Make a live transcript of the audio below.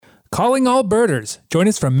Calling all birders. Join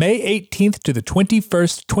us from May 18th to the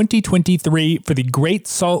 21st, 2023 for the Great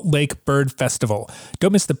Salt Lake Bird Festival.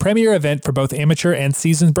 Don't miss the premier event for both amateur and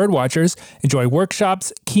seasoned birdwatchers. Enjoy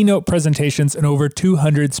workshops, keynote presentations, and over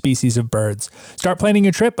 200 species of birds. Start planning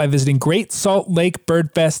your trip by visiting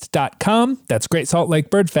GreatSaltLakeBirdFest.com. That's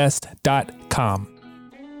GreatSaltLakeBirdFest.com.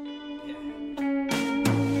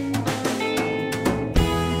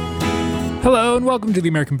 Hello and welcome to the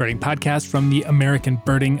American Birding Podcast from the American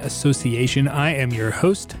Birding Association. I am your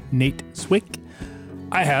host, Nate Swick.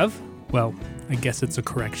 I have, well, I guess it's a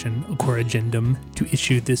corrigendum to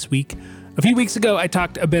issue this week. A few weeks ago, I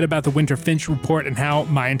talked a bit about the winter finch report and how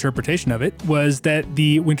my interpretation of it was that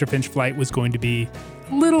the winter finch flight was going to be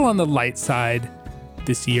a little on the light side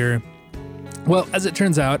this year. Well, as it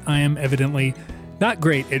turns out, I am evidently not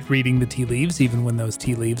great at reading the tea leaves, even when those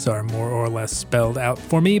tea leaves are more or less spelled out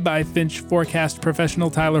for me by finch forecast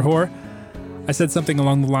professional Tyler Hoare. I said something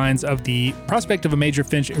along the lines of the prospect of a major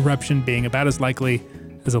finch eruption being about as likely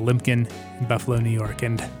as a limpkin in Buffalo, New York.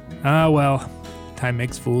 And, well, time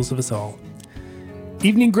makes fools of us all.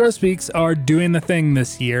 Evening grosbeaks are doing the thing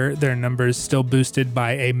this year. Their numbers still boosted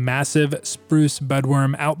by a massive spruce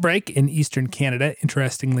budworm outbreak in eastern Canada,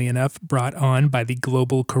 interestingly enough, brought on by the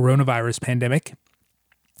global coronavirus pandemic.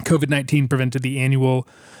 COVID-19 prevented the annual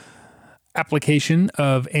application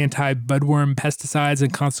of anti-budworm pesticides,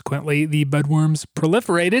 and consequently, the budworms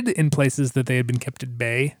proliferated in places that they had been kept at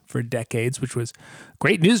bay for decades, which was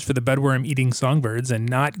great news for the budworm-eating songbirds and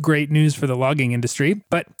not great news for the logging industry.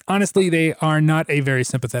 But honestly, they are not a very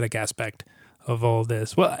sympathetic aspect of all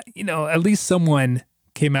this. Well, at least someone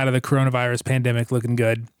came out of the coronavirus pandemic looking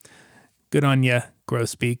good. Good on ya,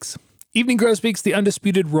 grosbeaks. Evening grosbeaks, the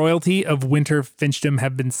undisputed royalty of winter finchdom,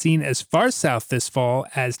 have been seen as far south this fall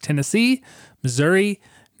as Tennessee, Missouri,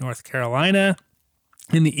 North Carolina.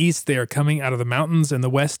 In the east, they are coming out of the mountains. In the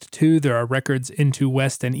west, too, there are records into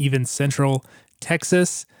west and even central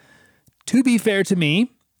Texas. To be fair to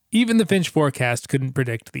me, even the finch forecast couldn't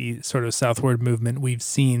predict the sort of southward movement we've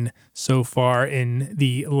seen so far in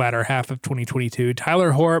the latter half of 2022.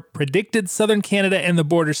 Tyler Hoare predicted southern Canada and the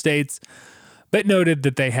border states, but noted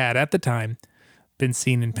that they had, at the time, been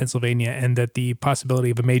seen in Pennsylvania and that the possibility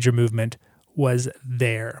of a major movement was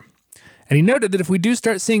there. And he noted that if we do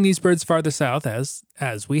start seeing these birds farther south,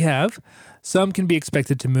 as we have, some can be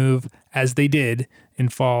expected to move as they did in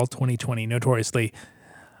fall 2020,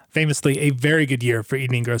 famously a very good year for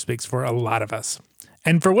evening grosbeaks for a lot of us.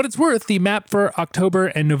 And for what it's worth, the map for October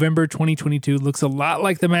and November 2022 looks a lot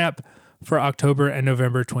like the map for October and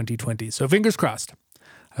November 2020. So fingers crossed.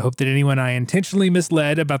 I hope that anyone I intentionally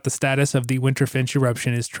misled about the status of the winter finch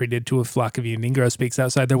eruption is treated to a flock of evening grosbeaks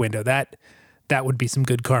outside their window. That would be some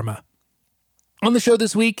good karma. On the show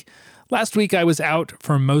this week, last week I was out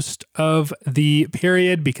for most of the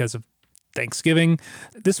period because of Thanksgiving.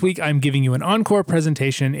 This week I'm giving you an encore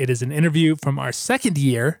presentation. It is an interview from our second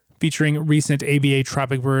year featuring recent ABA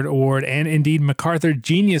Tropic Bird Award and indeed MacArthur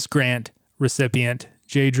Genius Grant recipient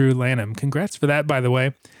J. Drew Lanham. Congrats for that, by the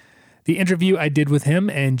way. The interview I did with him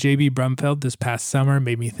and J.B. Brumfeld this past summer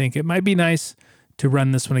made me think it might be nice to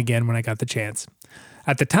run this one again when I got the chance.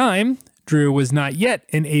 At the time, Drew was not yet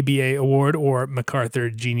an ABA Award or MacArthur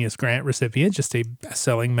Genius Grant recipient, just a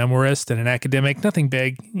best-selling memoirist and an academic, nothing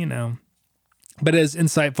big, but as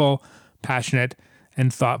insightful, passionate,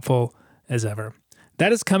 and thoughtful as ever.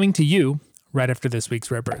 That is coming to you right after this week's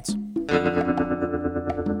Rare Birds.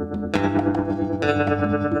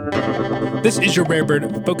 This is your Rare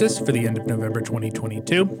Bird Focus for the end of November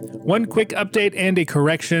 2022. One quick update and a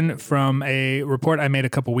correction from a report I made a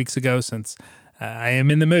couple weeks ago, since I am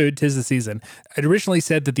in the mood. 'Tis the season. I'd originally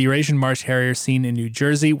said that the Eurasian marsh harrier seen in New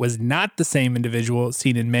Jersey was not the same individual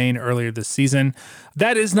seen in Maine earlier this season.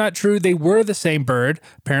 That is not true. They were the same bird.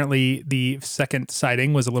 Apparently, the second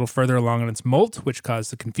sighting was a little further along in its molt, which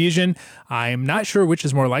caused the confusion. I'm not sure which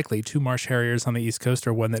is more likely, two marsh harriers on the East Coast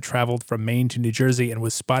or one that traveled from Maine to New Jersey and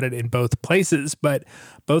was spotted in both places, but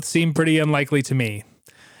both seem pretty unlikely to me.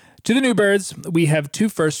 To the new birds, we have two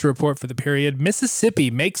firsts to report for the period.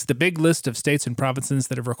 Mississippi makes the big list of states and provinces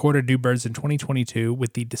that have recorded new birds in 2022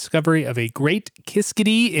 with the discovery of a great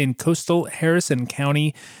kiskadee in coastal Harrison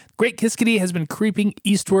County. Great kiskadee has been creeping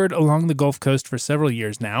eastward along the Gulf Coast for several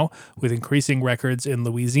years now, with increasing records in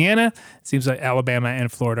Louisiana. It seems like Alabama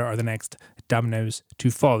and Florida are the next dominoes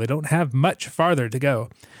to fall. They don't have much farther to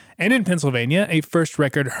go. And in Pennsylvania, a first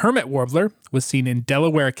record hermit warbler was seen in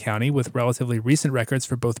Delaware County, with relatively recent records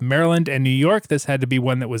for both Maryland and New York. This had to be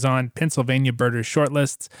one that was on Pennsylvania birders'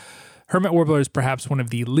 shortlists. Hermit warbler is perhaps one of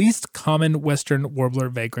the least common western warbler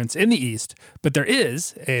vagrants in the East, but there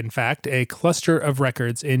is, in fact, a cluster of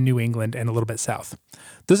records in New England and a little bit south.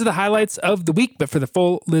 Those are the highlights of the week, but for the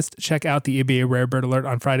full list, check out the ABA Rare Bird Alert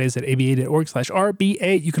on Fridays at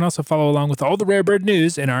aba.org/RBA. You can also follow along with all the rare bird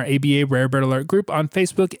news in our ABA Rare Bird Alert group on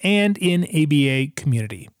Facebook and in ABA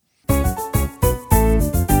community.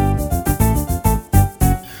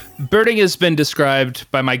 Birding has been described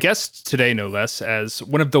by my guest today, no less, as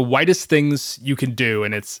one of the widest things you can do,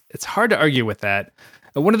 and it's hard to argue with that.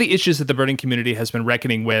 One of the issues that the birding community has been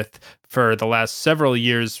reckoning with for the last several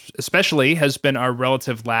years, especially, has been our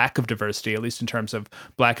relative lack of diversity, at least in terms of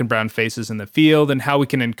black and brown faces in the field, and how we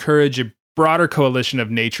can encourage a broader coalition of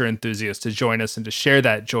nature enthusiasts to join us and to share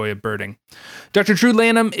that joy of birding. Dr. Drew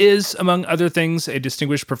Lanham is, among other things, a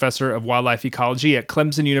distinguished professor of wildlife ecology at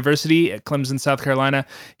Clemson University at Clemson, South Carolina.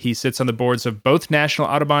 He sits on the boards of both National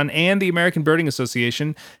Audubon and the American Birding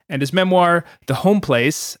Association, and his memoir, The Home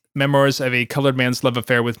Place, Memoirs of a Colored Man's Love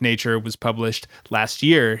Affair with Nature, was published last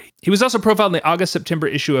year. He was also profiled in the August-September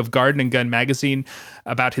issue of Garden and Gun magazine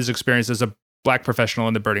about his experience as a Black professional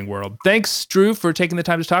in the birding world. Thanks, Drew, for taking the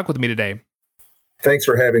time to talk with me today. Thanks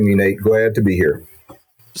for having me, Nate. Glad to be here.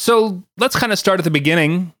 So let's kind of start at the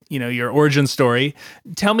beginning, your origin story.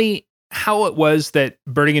 Tell me how it was that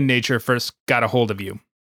birding in nature first got a hold of you.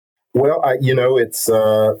 Well, it's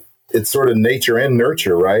sort of nature and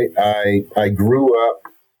nurture, right? I grew up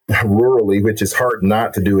rurally, which is hard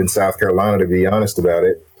not to do in South Carolina, to be honest about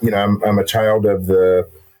it. I'm a child of the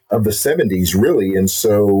 70s, really. And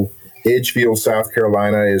so Edgefield, South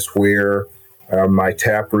Carolina is where my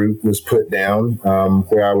taproot was put down,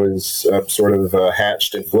 where I was sort of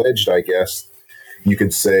hatched and fledged, I guess you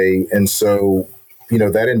could say. And so,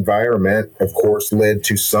 that environment, of course, led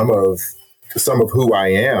to some of who I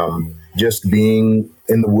am, just being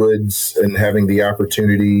in the woods and having the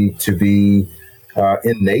opportunity to be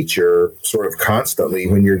in nature sort of constantly.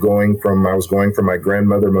 When I was going from my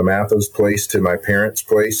grandmother Mamatha's place to my parents'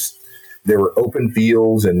 place, there were open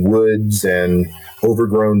fields and woods and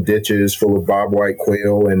overgrown ditches full of bobwhite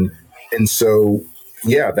quail. And so,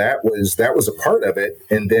 yeah, that was a part of it.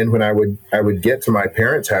 And then when I would get to my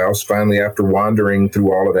parents' house, finally, after wandering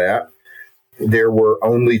through all of that, there were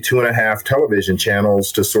only 2.5 television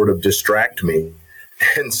channels to sort of distract me.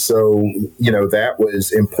 And so, that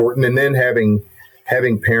was important. And then having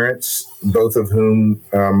parents, both of whom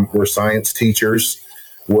were science teachers,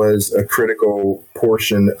 was a critical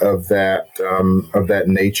portion of that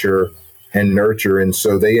nature and nurture. And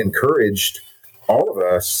so they encouraged all of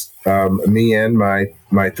us, me and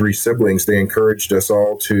my 3 siblings, they encouraged us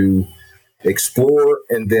all to explore.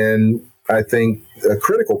 And then I think a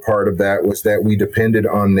critical part of that was that we depended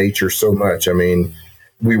on nature so much. I mean,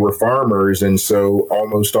 we were farmers, and so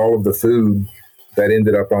almost all of the food that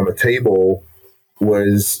ended up on the table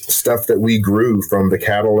was stuff that we grew, from the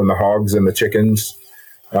cattle and the hogs and the chickens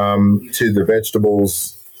to the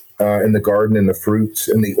vegetables in the garden and the fruits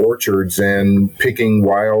in the orchards, and picking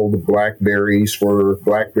wild blackberries for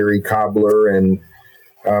blackberry cobbler. And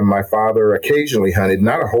my father occasionally hunted,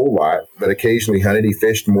 not a whole lot, but occasionally hunted. He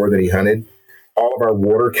fished more than he hunted. All of our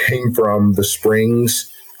water came from the springs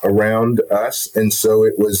around us. And so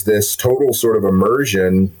it was this total sort of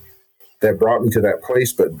immersion that brought me to that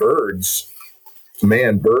place. But birds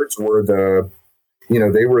were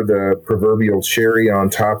they were the proverbial cherry on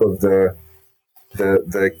top of the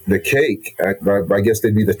cake. I guess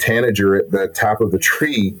they'd be the tanager at the top of the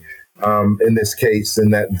tree in this case,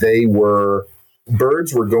 in that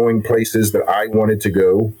birds were going places that I wanted to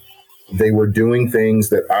go. They were doing things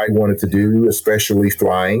that I wanted to do, especially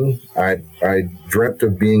flying. I dreamt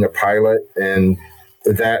of being a pilot, and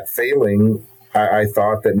that failing, I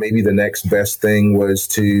thought that maybe the next best thing was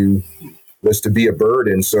to be a bird.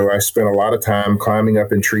 And so I spent a lot of time climbing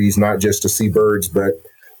up in trees, not just to see birds, but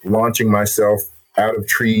launching myself out of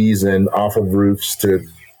trees and off of roofs to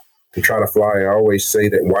try to fly. I always say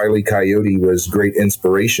that Wile E. Coyote was great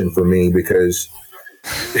inspiration for me, because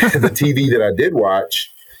the TV that I did watch,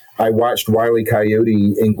 I watched Wile E.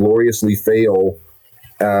 Coyote ingloriously fail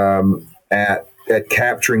at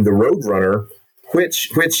capturing the Roadrunner,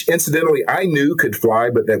 which incidentally I knew could fly,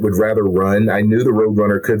 but that would rather run. I knew the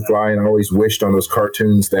Roadrunner could fly, and I always wished on those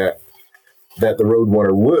cartoons that the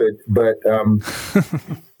Roadrunner would. But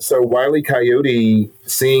so Wile E. Coyote,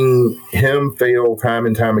 seeing him fail time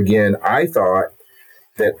and time again, I thought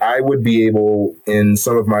that I would be able, in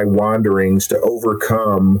some of my wanderings, to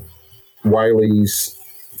overcome Wiley's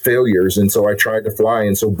failures. And so I tried to fly.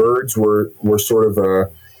 And so birds were sort of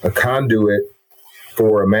a conduit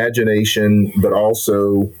for imagination, but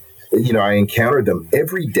also I encountered them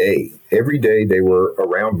every day. Every day they were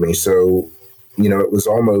around me. So, it was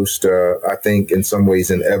almost, I think, in some ways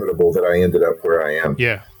inevitable that I ended up where I am.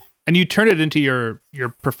 Yeah. And you turned it into your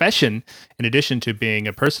profession in addition to being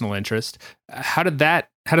a personal interest. How did that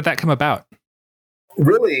come about?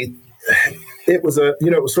 Really, it was it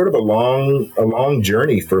was sort of a long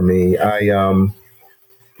journey for me. I,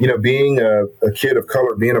 being a kid of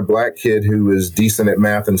color, being a black kid who was decent at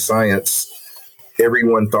math and science,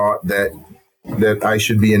 everyone thought that I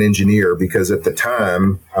should be an engineer because at the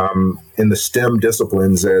time, in the STEM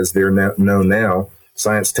disciplines as they're known now,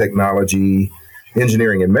 science, technology,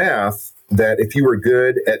 engineering, and math, that if you were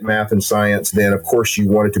good at math and science, then of course you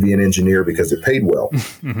wanted to be an engineer because it paid well.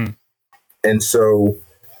 Mm-hmm. And so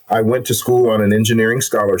I went to school on an engineering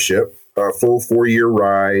scholarship, a full 4-year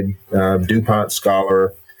ride, DuPont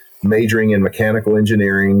scholar, majoring in mechanical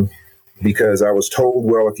engineering, because I was told,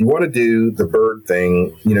 well, if you want to do the bird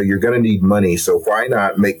thing, you're going to need money. So why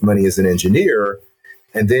not make money as an engineer?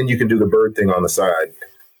 And then you can do the bird thing on the side.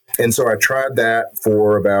 And so I tried that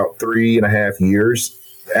for about 3.5 years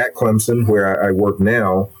at Clemson, where I work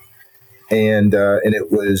now. And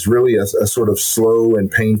it was really a sort of slow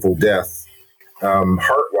and painful death,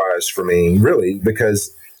 heart-wise for me, really,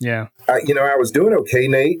 because I was doing okay,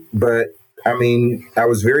 Nate, but I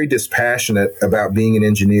was very dispassionate about being an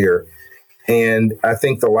engineer. And I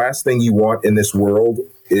think the last thing you want in this world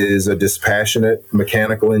is a dispassionate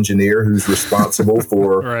mechanical engineer who's responsible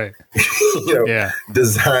for, right.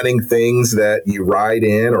 Designing things that you ride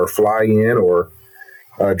in or fly in or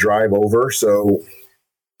drive over. So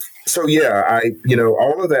yeah,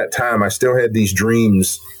 all of that time, I still had these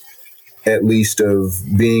dreams, at least, of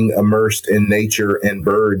being immersed in nature and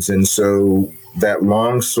birds. And so that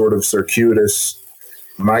long sort of circuitous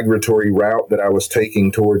migratory route that I was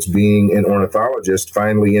taking towards being an ornithologist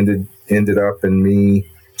finally ended up in me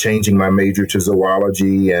changing my major to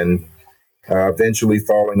zoology and eventually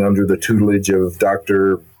falling under the tutelage of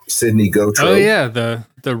Dr. Sidney Gautreaux. Oh yeah,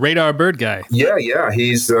 the radar bird guy. Yeah,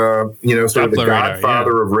 he's sort of the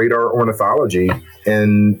godfather of radar ornithology,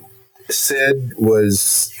 and Sid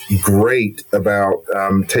was great about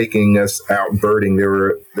taking us out birding.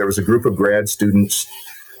 There was a group of grad students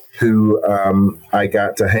who I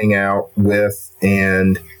got to hang out with,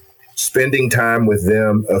 and spending time with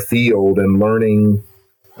them afield and learning,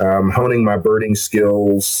 honing my birding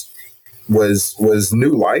skills was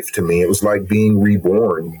new life to me. It was like being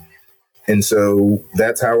reborn. And so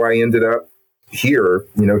that's how I ended up here,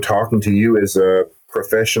 talking to you as a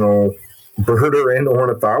professional birder and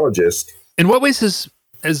ornithologist. In what ways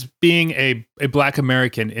has being a Black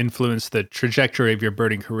American influenced the trajectory of your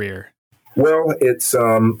birding career? Well, it's,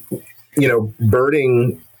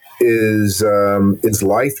 birding is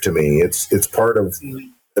life to me. It's part of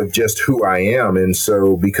just who I am. And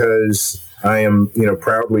so because I am,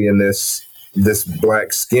 proudly in this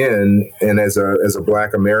Black skin, and as a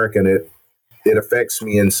Black American, it affects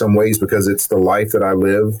me in some ways because it's the life that I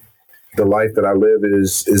live. The life that I live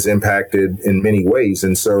is impacted in many ways.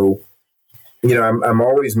 And so, I'm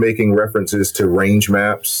always making references to range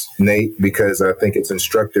maps, Nate, because I think it's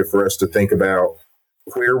instructive for us to think about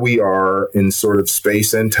where we are in sort of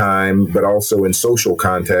space and time, but also in social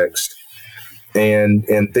context. And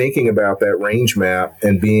thinking about that range map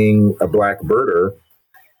and being a Black birder,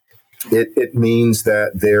 it means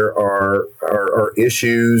that there are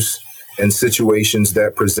issues and situations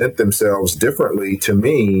that present themselves differently to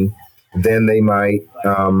me than they might,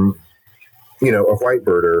 a white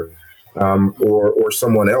birder or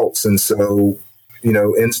someone else. And so,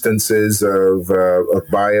 instances of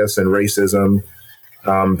bias and racism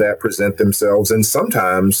that present themselves, and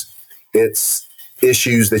sometimes it's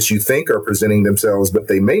issues that you think are presenting themselves, but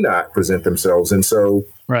they may not present themselves. And so,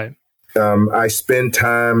 right. I spend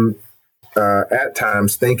time at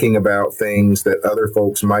times thinking about things that other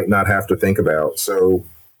folks might not have to think about. So,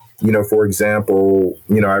 for example,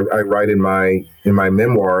 I write in my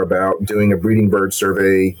memoir about doing a breeding bird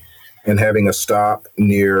survey and having a stop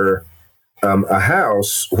near a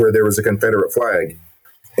house where there was a Confederate flag.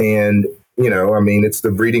 And, it's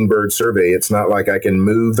the breeding bird survey. It's not like I can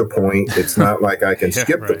move the point. It's not like I can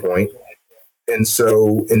skip the point. And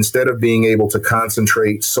so instead of being able to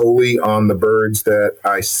concentrate solely on the birds that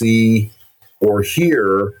I see or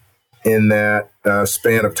hear in that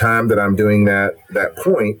span of time that I'm doing that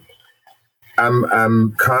point,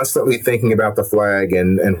 I'm constantly thinking about the flag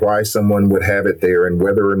and why someone would have it there and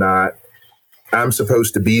whether or not I'm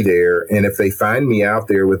supposed to be there. And if they find me out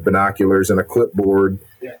there with binoculars and a clipboard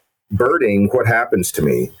birding, what happens to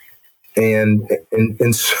me? And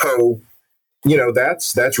so,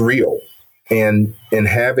 that's real. and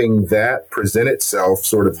having that present itself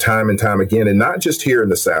sort of time and time again, and not just here in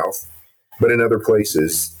the South, but in other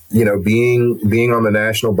places, being on the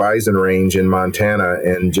National Bison Range in Montana,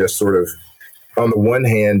 and just sort of, on the one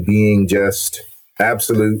hand, being just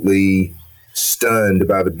absolutely stunned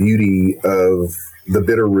by the beauty of the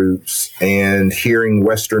bitterroots, and hearing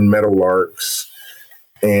western meadowlarks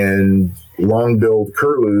and long-billed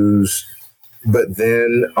curlews. But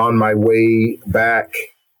then on my way back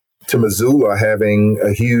to Missoula, having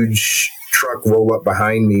a huge truck roll up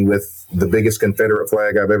behind me with the biggest Confederate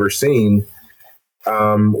flag I've ever seen,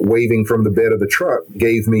 waving from the bed of the truck,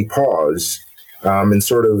 gave me pause, and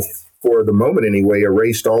sort of, for the moment anyway,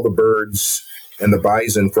 erased all the birds and the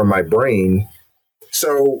bison from my brain.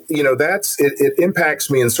 So, it impacts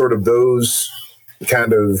me in sort of those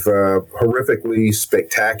kind of horrifically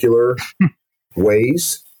spectacular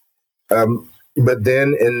ways. But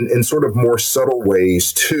then in sort of more subtle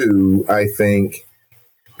ways too, I think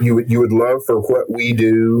you would love for what we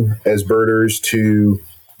do as birders to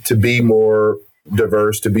be more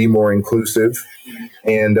diverse, to be more inclusive.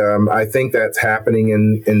 And I think that's happening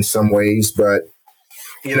in some ways. But,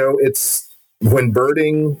 it's when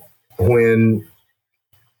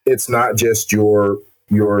it's not just your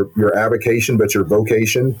avocation, but your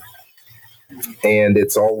vocation, and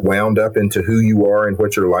it's all wound up into who you are and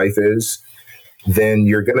what your life is, then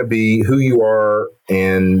you're going to be who you are,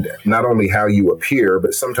 and not only how you appear,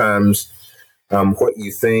 but sometimes what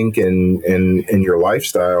you think and your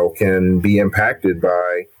lifestyle can be impacted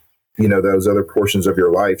by, those other portions of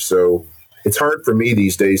your life. So it's hard for me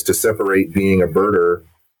these days to separate being a birder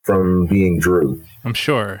from being Drew. I'm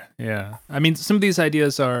sure. Yeah. I mean, some of these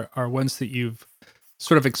ideas are ones that you've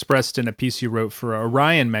sort of expressed in a piece you wrote for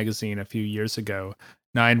Orion magazine a few years ago,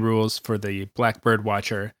 9 Rules for the Black Bird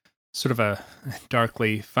Watcher. Sort of a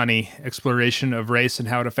darkly funny exploration of race and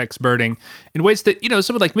how it affects birding in ways that,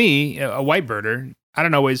 someone like me, a white birder, I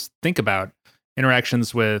don't always think about.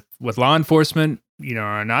 Interactions with law enforcement,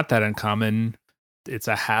 are not that uncommon. It's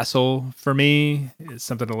a hassle for me. It's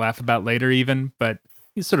something to laugh about later even, but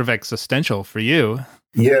it's sort of existential for you.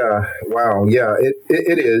 Yeah. Wow. Yeah,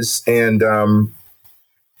 it is. And,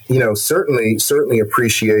 certainly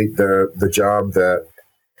appreciate the job that,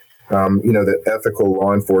 that ethical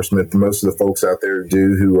law enforcement, most of the folks out there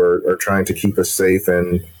do, who are trying to keep us safe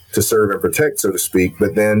and to serve and protect, so to speak.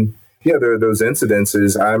 But then, there are those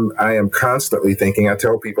incidences. I am constantly thinking. I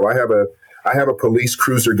tell people I have a police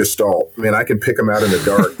cruiser gestalt. I mean, I can pick them out in the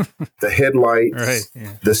dark. The headlights, right,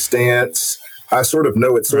 yeah. The stance. I sort of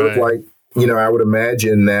know. It's sort of like, I would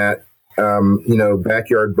imagine that,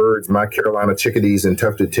 backyard birds, my Carolina chickadees and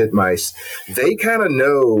tufted titmice, they kind of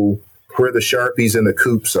know where the Sharpies and the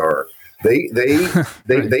coops are. They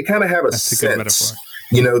right. Kind of have a sense,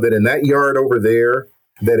 that in that yard over there,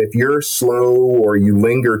 that if you're slow or you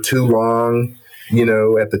linger too long,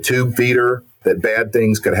 at the tube feeder, that bad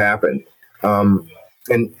things could happen.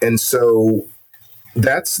 And so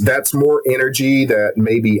that's more energy that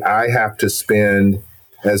maybe I have to spend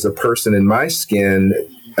as a person in my skin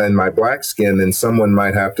and my black skin than someone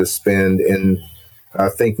might have to spend in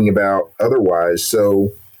thinking about otherwise.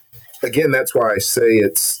 So again, that's why I say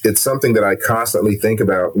it's something that I constantly think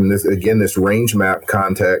about in this range map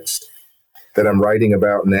context that I'm writing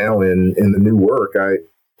about now in the new work.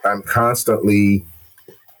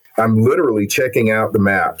 I'm literally checking out the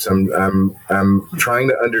maps. I'm trying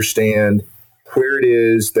to understand where it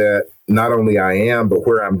is that not only I am, but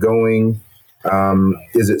where I'm going.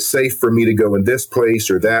 Is it safe for me to go in this place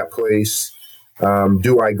or that place?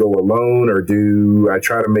 Do I go alone, or do I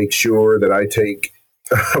try to make sure that I take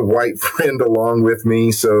a white friend along with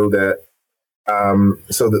me so that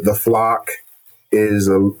the flock is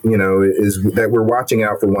that we're watching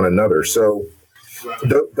out for one another. So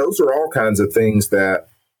those are all kinds of things that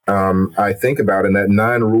I think about. And that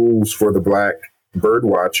 9 Rules for the Black Bird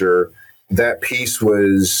Watcher, that piece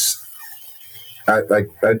was, I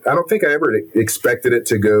don't think I ever expected it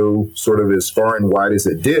to go sort of as far and wide as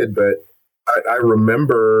it did, but I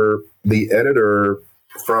remember the editor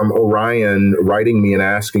from Orion writing me and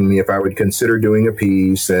asking me if I would consider doing a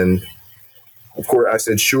piece. And of course I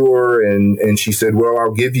said, sure. And she said, well,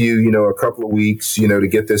 I'll give you, a couple of weeks, to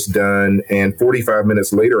get this done. And 45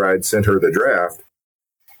 minutes later, I'd sent her the draft.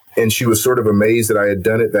 And she was sort of amazed that I had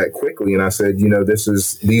done it that quickly. And I said,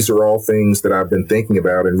 these are all things that I've been thinking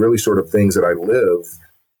about, and really sort of things that I live.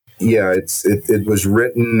 Yeah, it was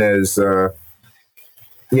written as,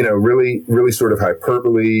 really, really sort of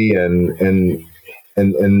hyperbole and in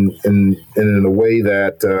a way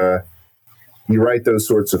that you write those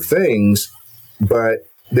sorts of things, but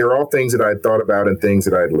they're all things that I'd thought about and things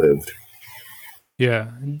that I'd lived.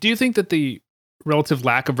 Yeah. Do you think that the relative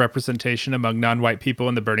lack of representation among non-white people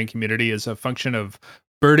in the birding community is a function of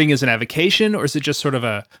birding as an avocation, or is it just sort of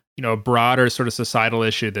a broader sort of societal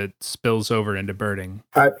issue that spills over into birding?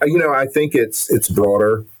 I think it's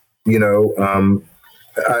broader.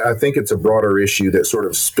 I think it's a broader issue that sort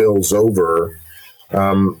of spills over.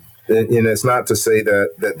 And it's not to say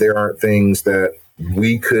that there aren't things that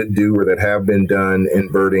we could do or that have been done in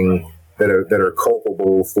birding that are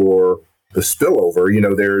culpable for the spillover.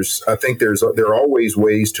 There are always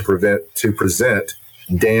ways to present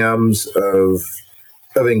dams of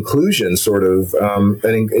inclusion, sort of,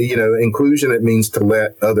 inclusion. It means to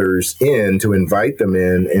let others in, to invite them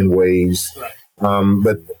in ways,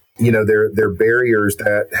 but there are barriers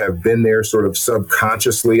that have been there sort of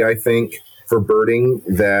subconsciously, I think, for birding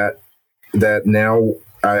that now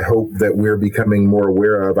I hope that we're becoming more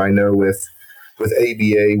aware of. I know with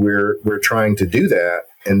ABA we're trying to do that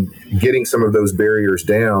and getting some of those barriers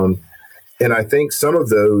down. And I think some of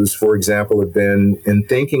those, for example, have been in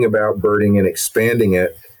thinking about birding and expanding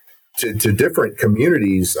it to different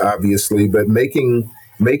communities, obviously, but making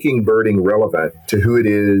birding relevant to who it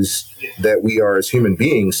is that we are as human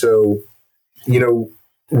beings. So,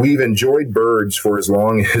 we've enjoyed birds for as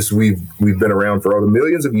long as we've been around, for all the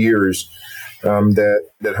millions of years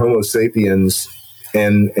that Homo sapiens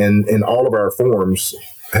and in all of our forms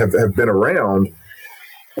have been around.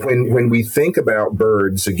 When we think about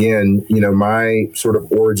birds, again, my sort of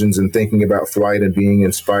origins in thinking about flight and being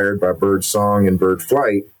inspired by bird song and bird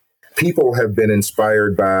flight, people have been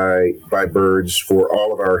inspired by birds for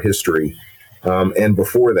all of our history and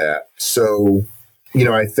before that. So,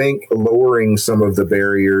 I think lowering some of the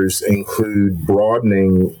barriers include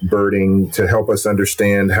broadening birding to help us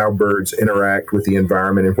understand how birds interact with the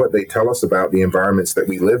environment and what they tell us about the environments that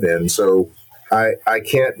we live in. So I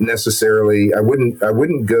can't necessarily, I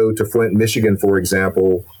wouldn't go to Flint, Michigan, for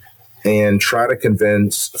example, and try to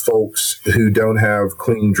convince folks who don't have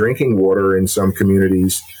clean drinking water in some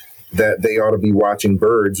communities that they ought to be watching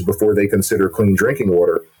birds before they consider clean drinking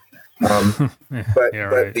water. But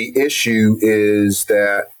the issue is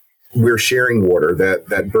that we're sharing water,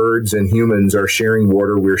 that birds and humans are sharing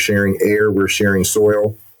water, we're sharing air, we're sharing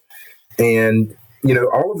soil. And,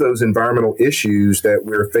 all of those environmental issues that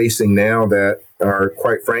we're facing now that are,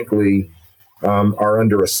 quite frankly, are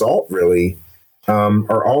under assault, really,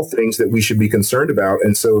 are all things that we should be concerned about.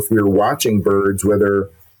 And so if we're watching birds, whether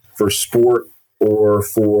for sport or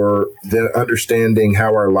for the understanding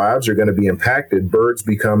how our lives are going to be impacted, birds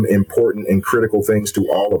become important and critical things to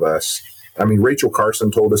all of us. I mean, Rachel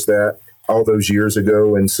Carson told us that all those years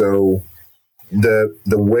ago. And so the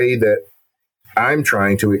way that I'm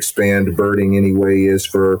trying to expand birding anyway is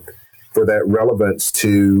for that relevance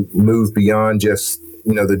to move beyond just,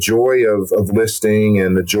 the joy of listening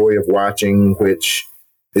and the joy of watching, which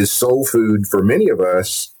is soul food for many of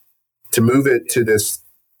us, to move it to this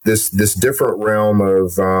different realm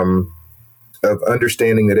of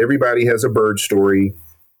understanding that everybody has a bird story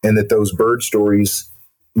and that those bird stories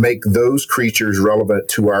make those creatures relevant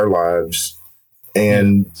to our lives.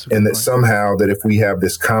 And that somehow that if we have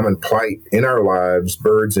this common plight in our lives,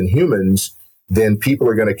 birds and humans, then people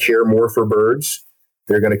are going to care more for birds.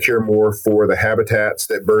 They're going to care more for the habitats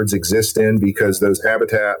that birds exist in, because those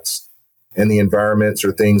habitats and the environments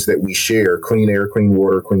are things that we share: clean air, clean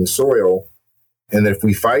water, clean soil. And that if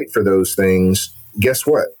we fight for those things, guess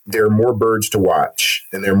what? There are more birds to watch,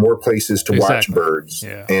 and there are more places to watch birds.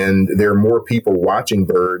 Yeah. And there are more people watching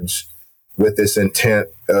birds with this intent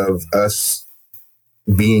of us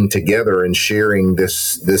being together and sharing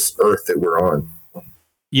this earth that we're on.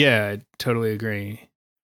 Yeah, I totally agree.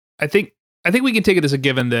 I think we can take it as a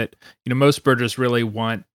given that, most birders really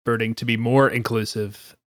want birding to be more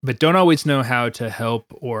inclusive, but don't always know how to help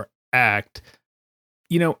or act.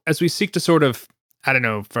 As we seek to sort of, I don't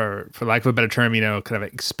know, for lack of a better term, kind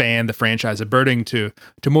of expand the franchise of birding to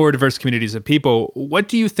more diverse communities of people, what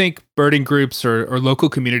do you think birding groups or local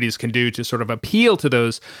communities can do to sort of appeal to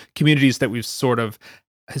those communities that we've sort of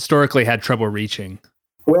historically had trouble reaching?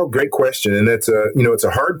 Well, great question. And it's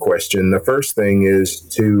a hard question. The first thing is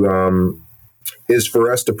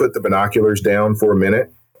for us to put the binoculars down for a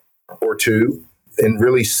minute or two and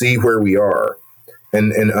really see where we are.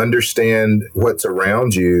 And understand what's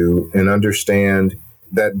around you, and understand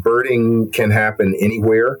that birding can happen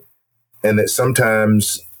anywhere, and that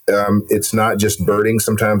sometimes it's not just birding,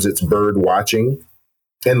 sometimes it's bird watching,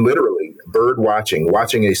 and literally bird watching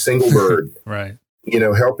a single bird. Right.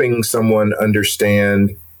 Helping someone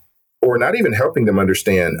understand, or not even helping them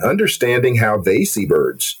understanding how they see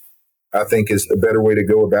birds, I think is a better way to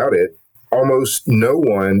go about it. Almost no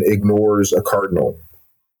one ignores a cardinal.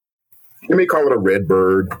 You may call it a red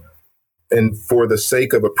bird. And for the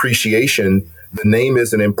sake of appreciation, the name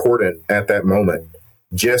isn't important at that moment.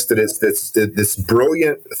 Just that it's this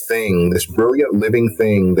brilliant thing, this brilliant living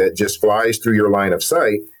thing that just flies through your line of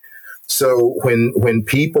sight. So when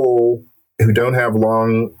people who don't have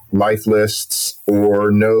long life lists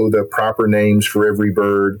or know the proper names for every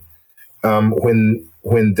bird,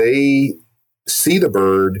 when they see the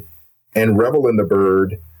bird and revel in the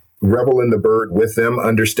bird with them,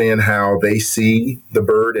 understand how they see the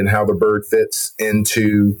bird and how the bird fits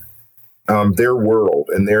into their world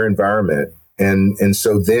and their environment. And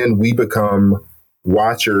so then we become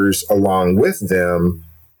watchers along with them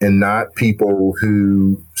and not people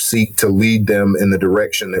who seek to lead them in the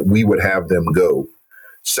direction that we would have them go.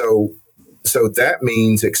 So that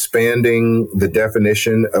means expanding the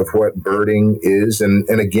definition of what birding is. And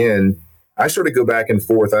again, I sort of go back and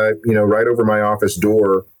forth. Right over my office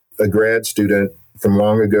door, a grad student from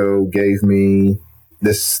long ago gave me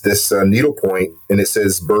this needlepoint, and it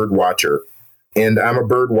says bird watcher. And I'm a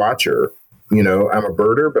bird watcher. I'm a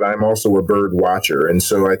birder, but I'm also a bird watcher. And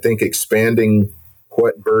so I think expanding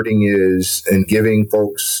what birding is and giving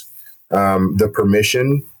folks the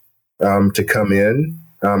permission to come in,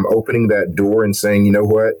 opening that door and saying, you know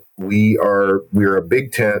what, we're a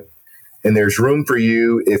big tent, and there's room for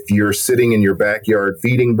you if you're sitting in your backyard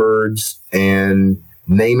feeding birds and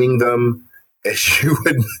naming them as you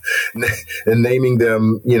would, and naming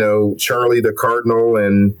them, Charlie the cardinal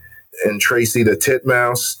and Tracy the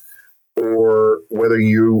titmouse, or whether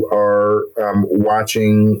you are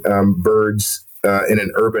watching birds in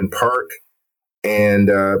an urban park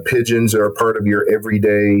and pigeons are part of your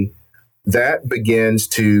everyday, that begins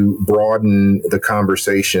to broaden the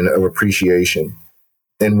conversation of appreciation.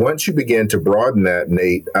 And once you begin to broaden that,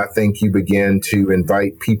 Nate, I think you begin to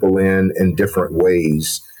invite people in different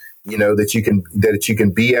ways. That you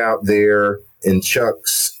can be out there in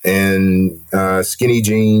Chucks and skinny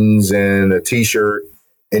jeans and a T-shirt,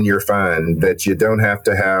 and you're fine. That you don't have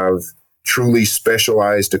to have truly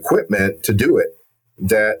specialized equipment to do it.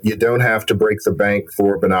 That you don't have to break the bank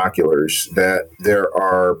for binoculars. That there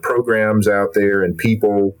are programs out there and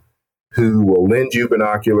people who will lend you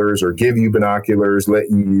binoculars or give you binoculars, let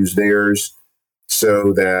you use theirs,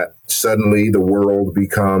 so that suddenly the world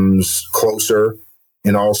becomes closer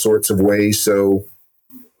in all sorts of ways. So,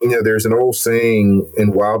 there's an old saying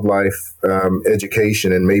in wildlife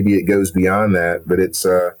education, and maybe it goes beyond that, but it's,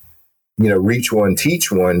 reach one,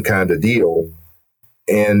 teach one kind of deal.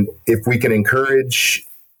 And if we can encourage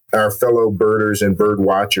our fellow birders and bird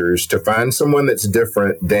watchers to find someone that's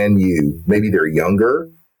different than you, maybe they're younger,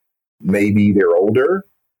 maybe they're older,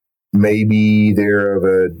 maybe they're of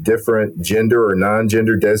a different gender or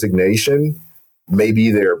non-gender designation, maybe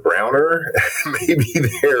they're browner, maybe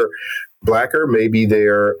they're blacker, maybe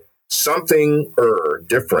they're something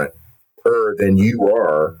different than you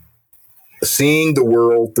are, trying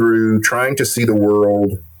to see the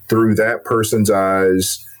world through that person's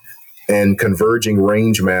eyes and converging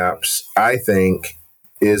range maps, I think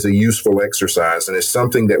is a useful exercise, and it's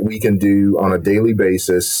something that we can do on a daily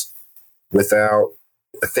basis without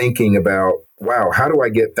thinking about, wow, how do I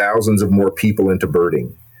get thousands of more people into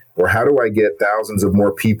birding? Or how do I get thousands of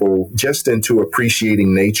more people just into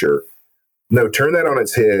appreciating nature? No, turn that on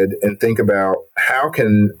its head and think about, how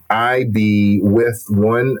can I be with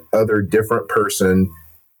one other different person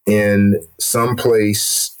in some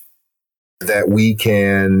place that we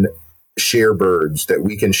can share birds, that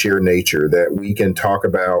we can share nature, that we can talk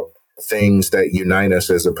about things that unite us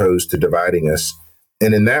as opposed to dividing us.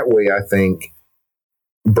 And in that way, I think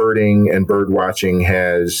birding and bird watching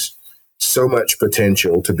has so much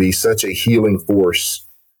potential to be such a healing force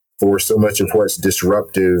for so much of what's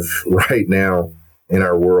disruptive right now in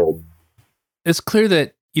our world. It's clear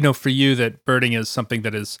that, for you, that birding is something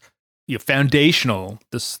that is foundational,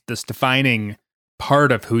 this defining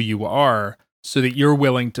part of who you are, so that you're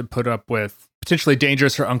willing to put up with potentially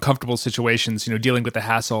dangerous or uncomfortable situations, dealing with the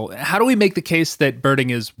hassle. How do we make the case that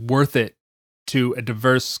birding is worth it to a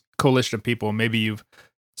diverse coalition of people? Maybe you've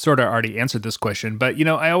sort of already answered this question, but,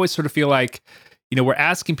 I always sort of feel like, we're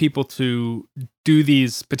asking people to do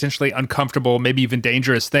these potentially uncomfortable, maybe even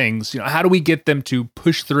dangerous things. How do we get them to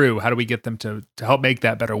push through? How do we get them to help make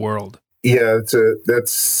that better world? Yeah,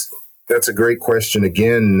 that's a great question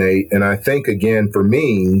again, Nate. And I think, again, for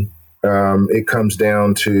me, it comes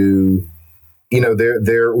down to, we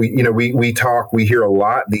hear a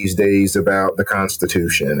lot these days about the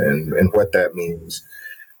Constitution and what that means.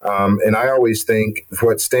 And I always think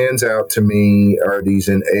what stands out to me are these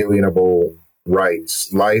inalienable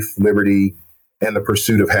rights: life, liberty, and the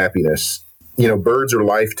pursuit of happiness. Birds are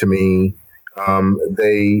life to me.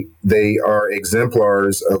 They are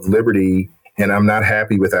exemplars of liberty, and I'm not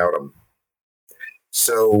happy without them.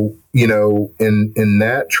 So, in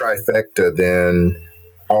that trifecta, then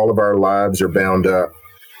all of our lives are bound up,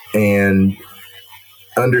 and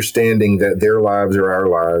understanding that their lives are our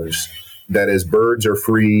lives, that as birds are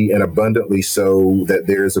free and abundantly so, that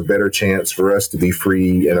there's a better chance for us to be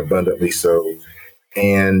free and abundantly so.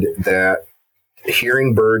 And that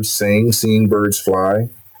hearing birds sing, seeing birds fly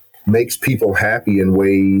makes people happy in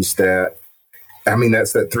ways that,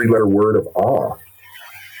 that's that 3-letter word of awe.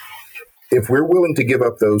 If we're willing to give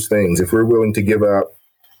up those things, if we're willing to give up,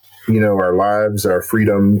 our lives, our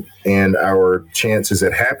freedom, and our chances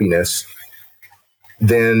at happiness,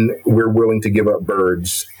 then we're willing to give up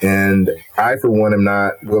birds. And I, for one, am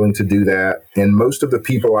not willing to do that. And most of the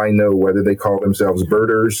people I know, whether they call themselves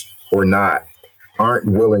birders or not, aren't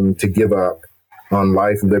willing to give up on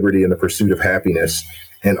life, liberty, and the pursuit of happiness.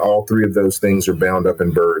 And all three of those things are bound up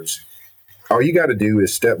in birds. All you got to do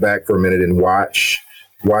is step back for a minute and watch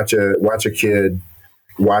a kid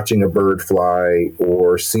watching a bird fly,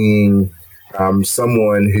 or seeing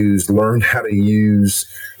someone who's learned how to use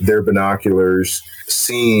their binoculars,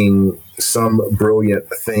 seeing some brilliant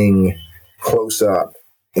thing close up,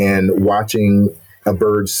 and watching a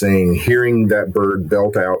bird sing, hearing that bird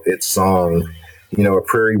belt out its song, a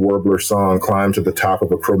prairie warbler song climb to the top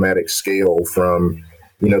of a chromatic scale from,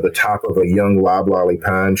 the top of a young loblolly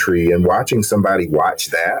pine tree, and watching somebody watch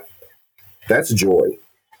that, that's joy.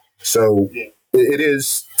 So it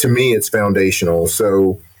is, to me, it's foundational.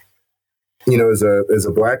 So, as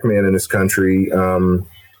a black man in this country, there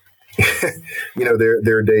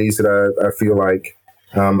are days that I feel like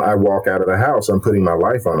I walk out of the house, I'm putting my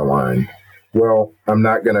life on the line. Well, I'm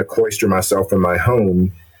not going to cloister myself in my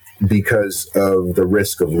home because of the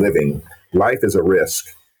risk of living. Life is a risk.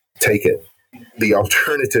 Take it. The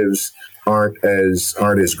alternatives aren't as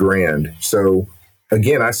grand. So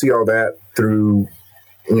again, I see all that through,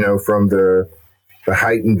 from the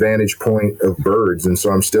heightened vantage point of birds. And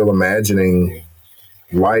so I'm still imagining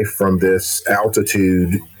life from this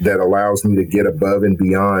altitude that allows me to get above and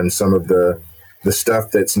beyond some of the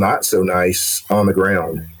stuff that's not so nice on the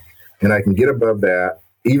ground. And I can get above that,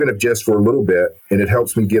 even if just for a little bit, and it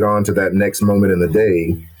helps me get on to that next moment in the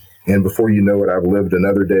day. And before you know it, I've lived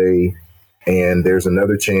another day, and there's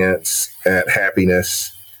another chance at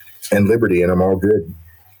happiness and liberty, and I'm all good.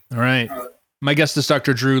 All right. My guest is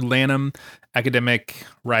Dr. Drew Lanham, academic,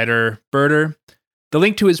 writer, birder. The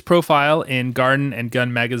link to his profile in Garden and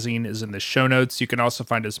Gun magazine is in the show notes. You can also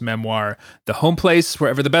find his memoir, The Home Place,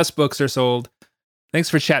 wherever the best books are sold. Thanks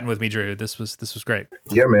for chatting with me, Drew. This was great.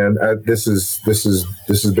 Yeah, man. This has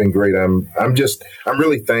been great. I'm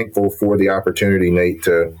really thankful for the opportunity, Nate,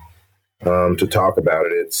 to talk about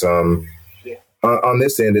it. It's on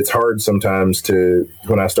this end, it's hard sometimes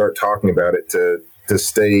when I start talking about it to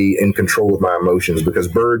stay in control of my emotions, because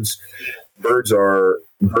birds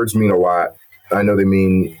mean a lot. I know they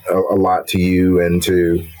mean a lot to you and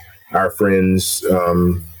to our friends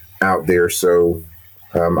out there. So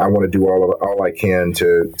I want to do all I can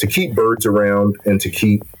to keep birds around, and to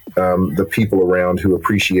keep the people around who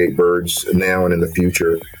appreciate birds now and in the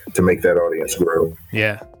future, to make that audience grow.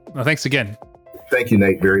 Yeah. Well, thanks again. Thank you,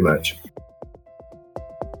 Nate, very much.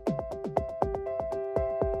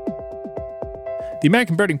 The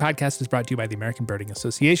American Birding Podcast is brought to you by the American Birding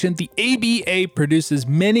Association. The ABA produces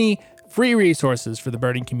many free resources for the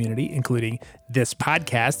birding community, including this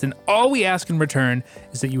podcast, and all we ask in return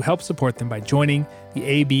is that you help support them by joining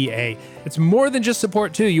the ABA. It's more than just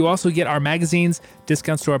support, too. You also get our magazines,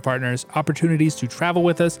 discounts to our partners, opportunities to travel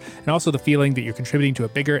with us, and also the feeling that you're contributing to a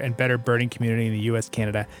bigger and better birding community in the U.S.,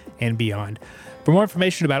 Canada, and beyond. For more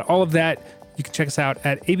information about all of that, you can check us out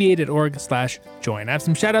at aba.org/join. I have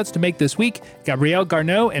some shout outs to make this week. Gabrielle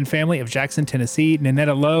Garneau and family of Jackson, Tennessee,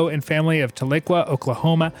 Nanetta Lowe and family of Tahlequah,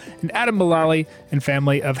 Oklahoma, and Adam Mullally and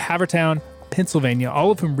family of Havertown, Pennsylvania,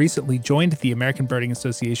 all of whom recently joined the American Birding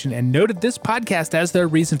Association and noted this podcast as their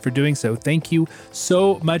reason for doing so. Thank you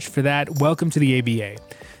so much for that. Welcome to the ABA.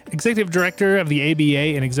 Executive Director of the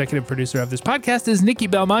ABA and executive producer of this podcast is Nikki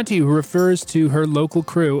Belmonte, who refers to her local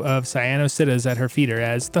crew of Cyanositas at her feeder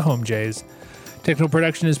as the Home Jays. Technical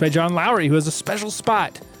production is by John Lowry, who has a special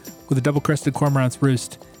spot with a double-crested cormorant's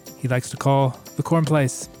roost he likes to call the Corn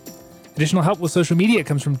Place. Additional help with social media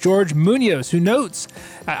comes from George Munoz, who notes,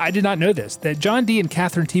 I did not know this, that John D. and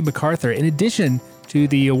Catherine T. MacArthur, in addition to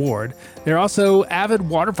the award, they're also avid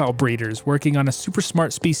waterfowl breeders working on a super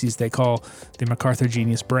smart species they call the MacArthur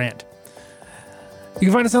Genius brand. You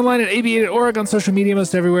can find us online at aba.org, on social media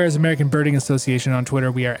most everywhere as American Birding Association. On Twitter,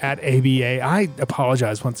 we are at ABA. I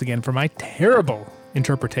apologize once again for my terrible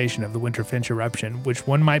interpretation of the winter finch eruption, which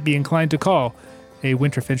one might be inclined to call a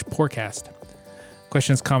winter finch forecast.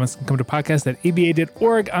 Questions, comments can come to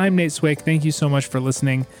podcast@aba.org. I'm Nate Swick. Thank you so much for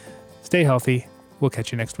listening. Stay healthy. We'll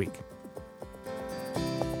catch you next week.